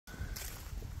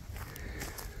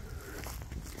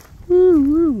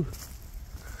Woo!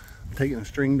 Taking a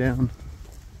string down.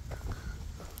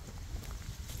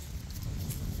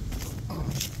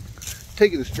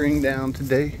 Taking the string down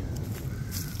today.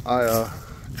 I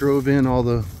drove in all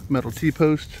the metal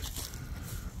T-posts.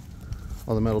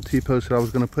 All the metal T-posts that I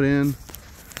was going to put in.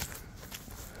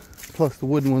 Plus the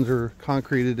wooden ones are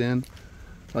concreted in,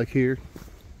 like here.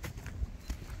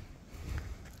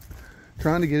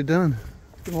 Trying to get it done.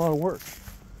 It's been a lot of work.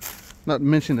 Not to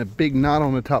mention a big knot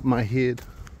on the top of my head.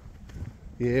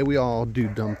 Yeah, we all do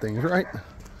dumb things, right?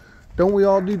 Don't we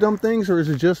all do dumb things, or is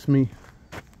it just me?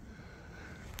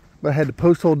 But I had the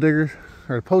post hole digger,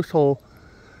 or the post hole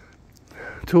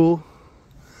tool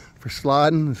for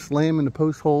sliding and slamming the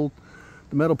post hole,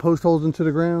 the metal post holes into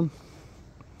the ground.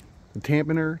 The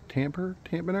tampener,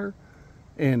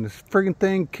 and this friggin'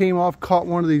 thing came off, caught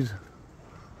one of those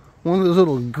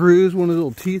little grooves, one of those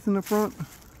little teeth in the front,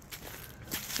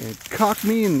 and cocked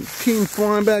me and came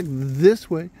flying back this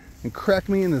way and cracked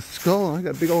me in the skull. I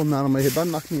got a big old knot on my head, about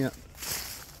knocked me out.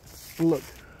 Look.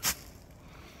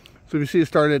 So if you see it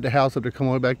started at the house up there, come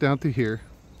all the way back down through here.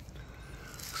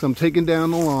 So I'm taking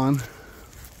down the lawn.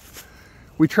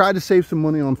 We tried to save some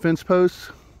money on fence posts.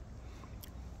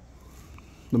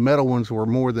 The metal ones were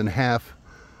more than half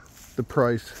the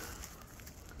price.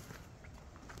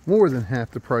 More than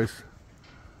half the price.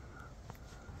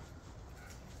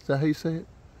 Is that how you say it?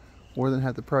 More than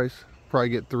half the price. Probably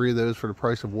get 3 of those for the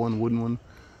price of one wooden one.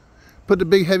 Put the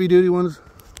big heavy duty ones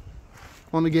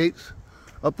on the gates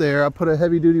up there. I put a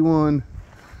heavy duty one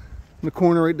in the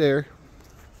corner right there.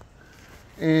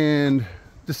 And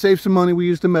to save some money, we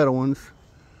used the metal ones.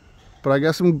 But I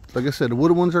got some, like I said, the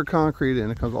wooden ones are concrete,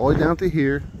 and it comes all the way down to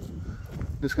here.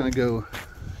 It's gonna go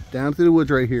down through the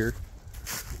woods right here.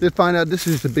 Did find out this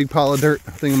is just a big pile of dirt.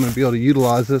 I think I'm gonna be able to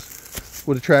utilize this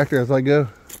with a tractor as I go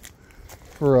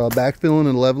for backfilling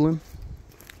and leveling.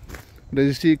 But as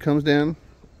you see, it comes down.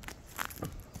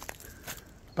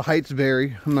 The heights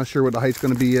vary. I'm not sure what the height's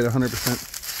gonna be at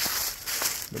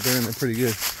 100%, but they're in there pretty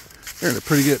good. They're in there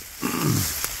pretty good.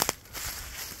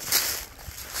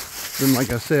 Then,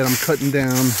 like I said, I'm cutting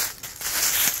down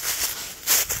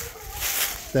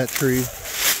that tree,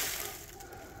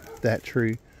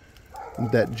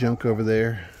 that junk over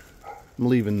there. I'm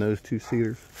leaving those 2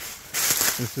 cedars.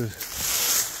 This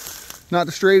is not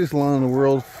the straightest lawn in the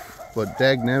world, but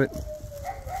dagnabbit,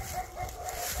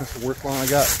 that's the worst lawn I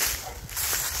got.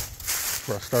 That's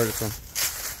where I started from.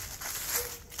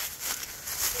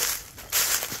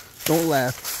 Don't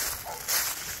laugh.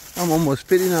 I'm almost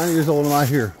 59 years old and I'm out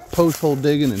here post hole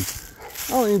digging, and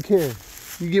I don't even care.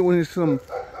 You get one of some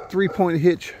 3-point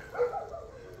hitch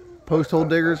post hole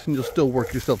diggers and you'll still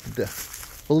work yourself to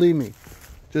death. Believe me,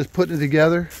 just putting it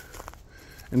together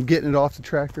and getting it off the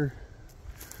tractor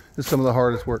is some of the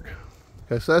hardest work.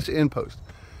 Okay, so that's the end post.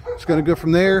 It's going to go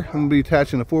from there. I'm going to be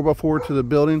attaching a 4x4 to the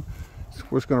building.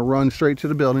 We're just going to run straight to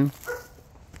the building.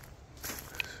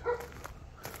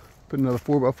 Put another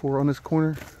 4x4 on this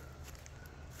corner.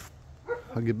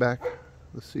 I'll get back.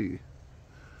 Let's see.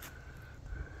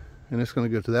 And it's going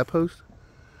to go to that post.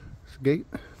 This gate.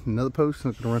 Another post.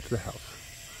 And it's going to run to the house.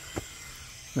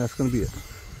 And that's going to be it.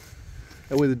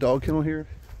 That way the dog kennel here,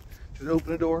 just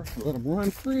open the door and let them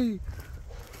run free.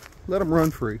 Let them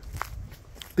run free.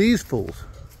 These fools.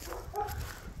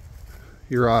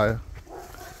 Uriah.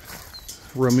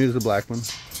 Romeo's the black one.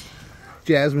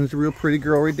 Jasmine's a real pretty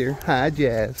girl right there. Hi,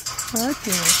 Jazz. Hi,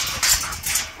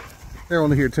 Jazz. They're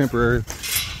only here temporary.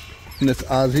 And that's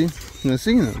Ozzy. And that's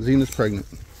Xena. Xena's pregnant.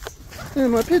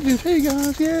 And my pigeons. Hey,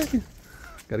 guys. Yeah.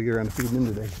 Gotta get around to feeding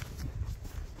them today.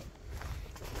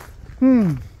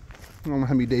 I don't know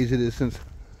how many days it is since.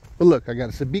 But look, I got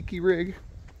a sabiki rig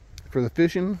for the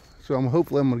fishing. So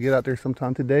hopefully I'm going to get out there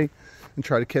sometime today and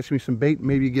try to catch me some bait.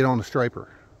 Maybe get on a striper.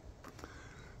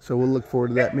 So we'll look forward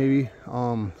to that maybe.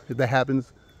 If that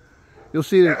happens, you'll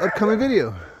see it in an upcoming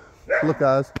video. Look,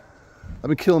 guys, I've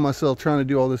been killing myself trying to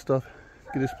do all this stuff.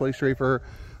 Get this place straight for her.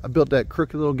 I built that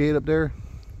crooked little gate up there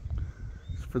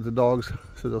for the dogs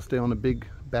so they'll stay on the big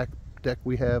back deck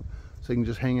we have so they can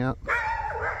just hang out.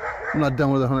 I'm not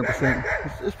done with it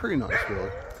 100%. It's pretty nice, really.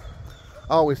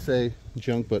 I always say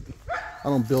junk, but I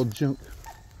don't build junk.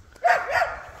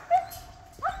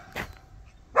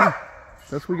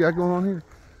 That's what we got going on here.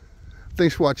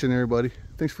 Thanks for watching, everybody.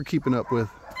 Thanks for keeping up with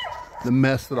the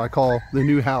mess that I call the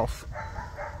new house.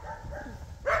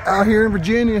 Out here in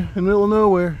Virginia, in the middle of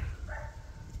nowhere.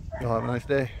 Y'all have a nice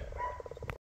day.